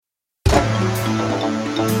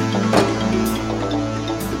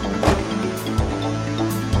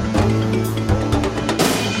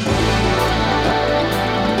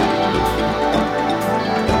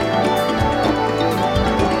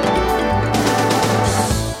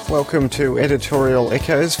Welcome to Editorial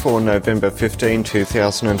Echoes for November 15,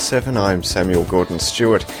 2007. I'm Samuel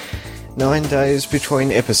Gordon-Stewart. 9 days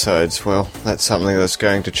between episodes. Well, that's something that's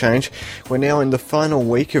going to change. We're now in the final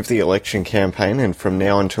week of the election campaign, and from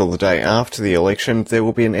now until the day after the election, there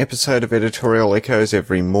will be an episode of Editorial Echoes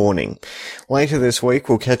every morning. Later this week,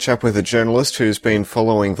 we'll catch up with a journalist who's been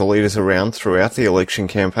following the leaders around throughout the election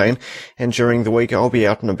campaign, and during the week I'll be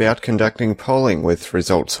out and about conducting polling with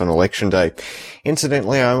results on election day.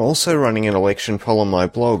 Incidentally, I'm also running an election poll on my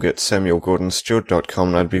blog at samuelgordonstewart.com,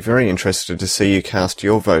 and I'd be very interested to see you cast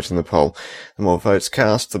your vote in the poll. The more votes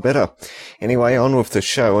cast, the better. Anyway, on with the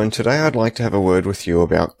show, and today I'd like to have a word with you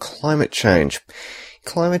about climate change.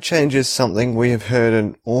 Climate change is something we have heard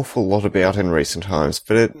an awful lot about in recent times,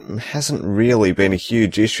 but it hasn't really been a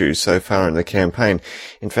huge issue so far in the campaign.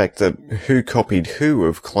 In fact, the who copied who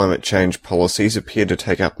of climate change policies appear to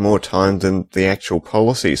take up more time than the actual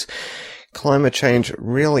policies. Climate change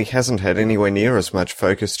really hasn't had anywhere near as much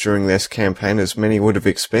focus during this campaign as many would have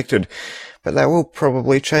expected, but that will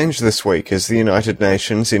probably change this week as the United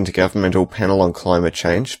Nations Intergovernmental Panel on Climate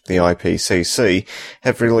Change, the IPCC,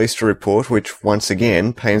 have released a report which once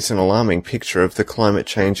again paints an alarming picture of the climate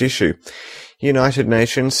change issue. United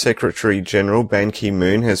Nations Secretary-General Ban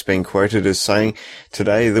Ki-moon has been quoted as saying,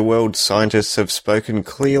 "Today the world's scientists have spoken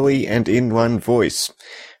clearly and in one voice."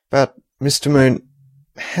 But, Mr. Moon,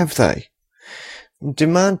 have they?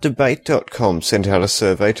 DemandDebate.com sent out a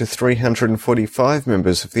survey to 345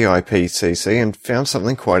 members of the IPCC and found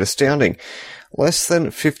something quite astounding. Less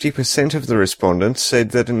than 50% of the respondents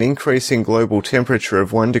said that an increase in global temperature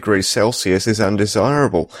of 1 degree Celsius is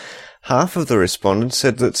undesirable. Half of the respondents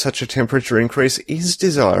said that such a temperature increase is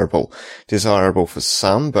desirable. Desirable for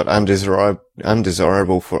some, but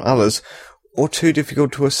undesirable for others, or too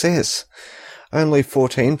difficult to assess. Only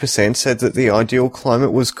 14% said that the ideal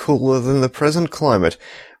climate was cooler than the present climate,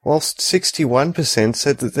 whilst 61%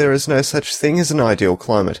 said that there is no such thing as an ideal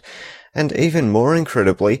climate. And even more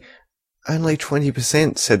incredibly, only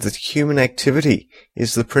 20% said that human activity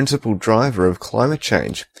is the principal driver of climate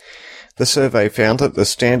change. The survey found that the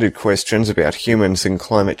standard questions about humans and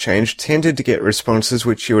climate change tended to get responses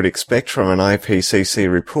which you would expect from an IPCC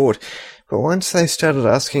report, but once they started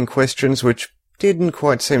asking questions which didn't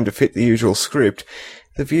quite seem to fit the usual script,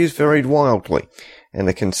 the views varied wildly, and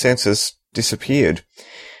the consensus disappeared.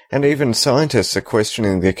 And even scientists are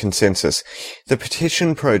questioning the consensus. The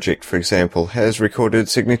Petition Project, for example, has recorded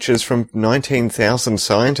signatures from 19,000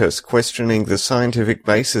 scientists questioning the scientific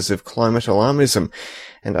basis of climate alarmism,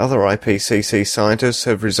 and other IPCC scientists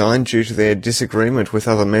have resigned due to their disagreement with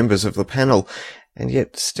other members of the panel, and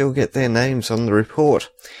yet still get their names on the report.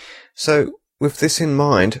 So, with this in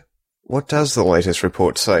mind, what does the latest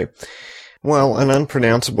report say? Well, an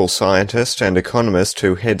unpronounceable scientist and economist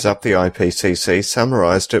who heads up the IPCC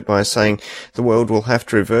summarised it by saying the world will have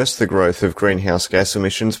to reverse the growth of greenhouse gas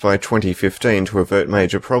emissions by 2015 to avert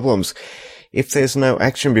major problems. If there's no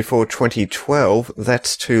action before 2012,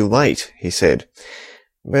 that's too late, he said.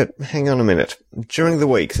 But hang on a minute. During the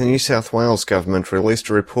week, the New South Wales government released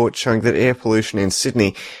a report showing that air pollution in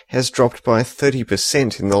Sydney has dropped by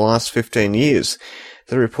 30% in the last 15 years.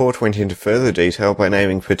 The report went into further detail by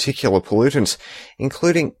naming particular pollutants,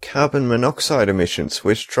 including carbon monoxide emissions,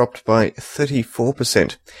 which dropped by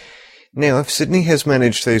 34%. Now, if Sydney has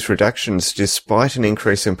managed these reductions despite an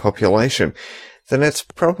increase in population, then it's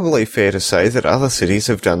probably fair to say that other cities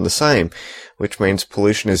have done the same, which means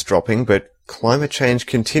pollution is dropping, but climate change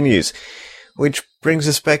continues, which brings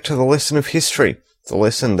us back to the lesson of history, the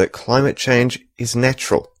lesson that climate change is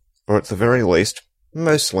natural, or at the very least,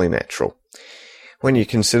 mostly natural. When you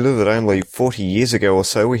consider that only 40 years ago or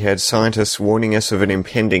so we had scientists warning us of an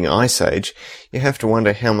impending ice age, you have to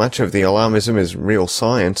wonder how much of the alarmism is real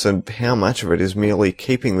science and how much of it is merely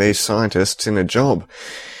keeping these scientists in a job.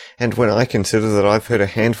 And when I consider that I've heard a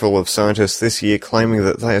handful of scientists this year claiming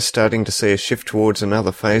that they are starting to see a shift towards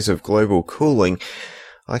another phase of global cooling,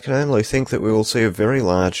 I can only think that we will see a very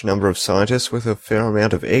large number of scientists with a fair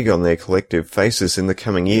amount of egg on their collective faces in the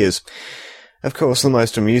coming years. Of course, the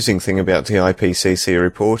most amusing thing about the IPCC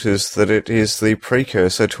report is that it is the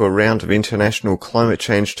precursor to a round of international climate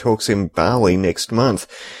change talks in Bali next month.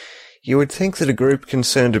 You would think that a group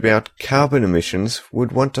concerned about carbon emissions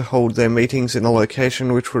would want to hold their meetings in a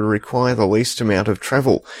location which would require the least amount of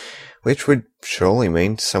travel, which would surely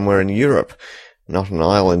mean somewhere in Europe, not an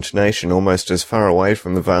island nation almost as far away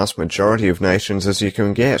from the vast majority of nations as you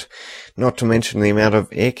can get, not to mention the amount of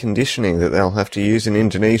air conditioning that they'll have to use in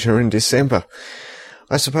Indonesia in December.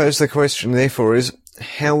 I suppose the question therefore is,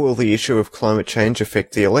 how will the issue of climate change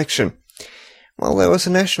affect the election? Well, there was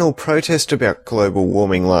a national protest about global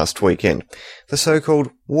warming last weekend, the so-called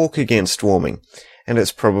Walk Against Warming, and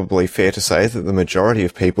it's probably fair to say that the majority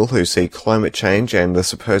of people who see climate change and the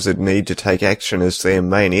supposed need to take action as their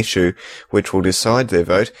main issue, which will decide their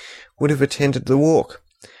vote, would have attended the walk.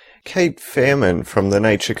 Kate Fairman from the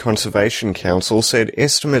Nature Conservation Council said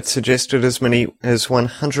estimates suggested as many as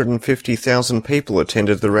 150,000 people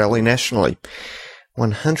attended the rally nationally.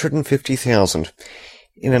 150,000.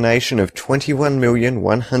 In a nation of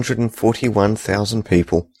 21,141,000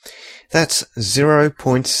 people. That's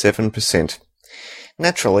 0.7%.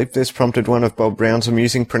 Naturally, this prompted one of Bob Brown's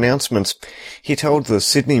amusing pronouncements. He told the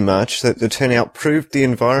Sydney March that the turnout proved the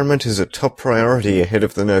environment is a top priority ahead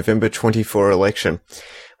of the November 24 election.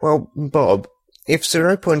 Well, Bob, if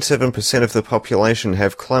 0.7% of the population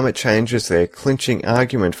have climate change as their clinching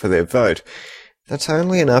argument for their vote, that's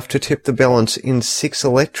only enough to tip the balance in 6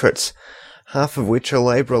 electorates, half of which are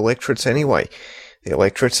Labor electorates anyway. The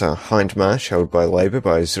electorates are Hindmarsh, held by Labor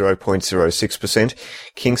by 0.06%,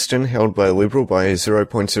 Kingston, held by Liberal by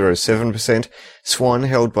 0.07%, Swan,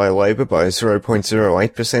 held by Labor by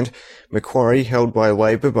 0.08%, Macquarie, held by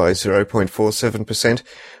Labor by 0.47%,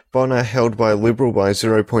 Bonner, held by Liberal by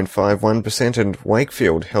 0.51%, and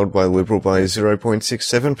Wakefield, held by Liberal by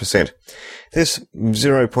 0.67%. This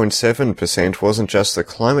 0.7% wasn't just the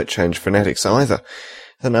climate change fanatics either.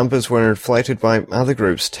 The numbers were inflated by other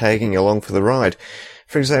groups tagging along for the ride.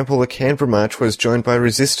 For example, the Canberra March was joined by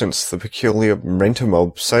Resistance, the peculiar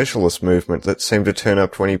rent-a-mob socialist movement that seemed to turn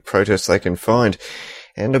up to any protest they can find,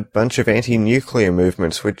 and a bunch of anti-nuclear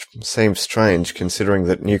movements, which seems strange considering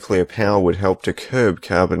that nuclear power would help to curb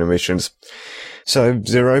carbon emissions. So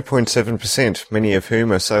 0.7%, many of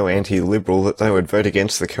whom are so anti-liberal that they would vote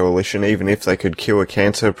against the coalition even if they could cure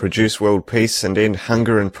cancer, produce world peace, and end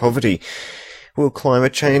hunger and poverty. Will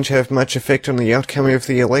climate change have much effect on the outcome of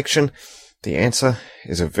the election? The answer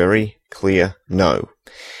is a very clear no.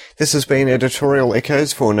 This has been Editorial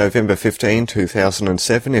Echoes for November 15,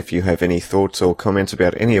 2007. If you have any thoughts or comments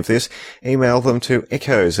about any of this, email them to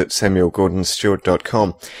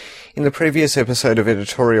echoes@samuelgordonstewart.com. In the previous episode of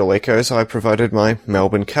Editorial Echoes, I provided my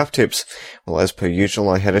Melbourne Cup tips. Well, as per usual,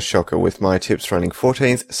 I had a shocker with my tips running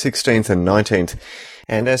 14th, 16th and 19th.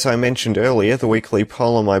 And as I mentioned earlier, the weekly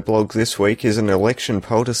poll on my blog this week is an election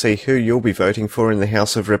poll to see who you'll be voting for in the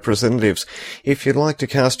House of Representatives. If you'd like to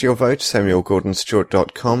cast your vote,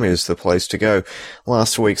 samuelgordonstewart.com is the place to go.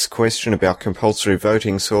 Last week's question about compulsory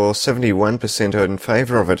voting saw 71% in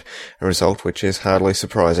favour of it, a result which is hardly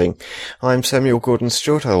surprising. I'm Samuel Gordon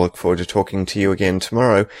Stewart. I look forward to talking to you again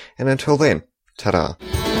tomorrow, and until then, ta-da.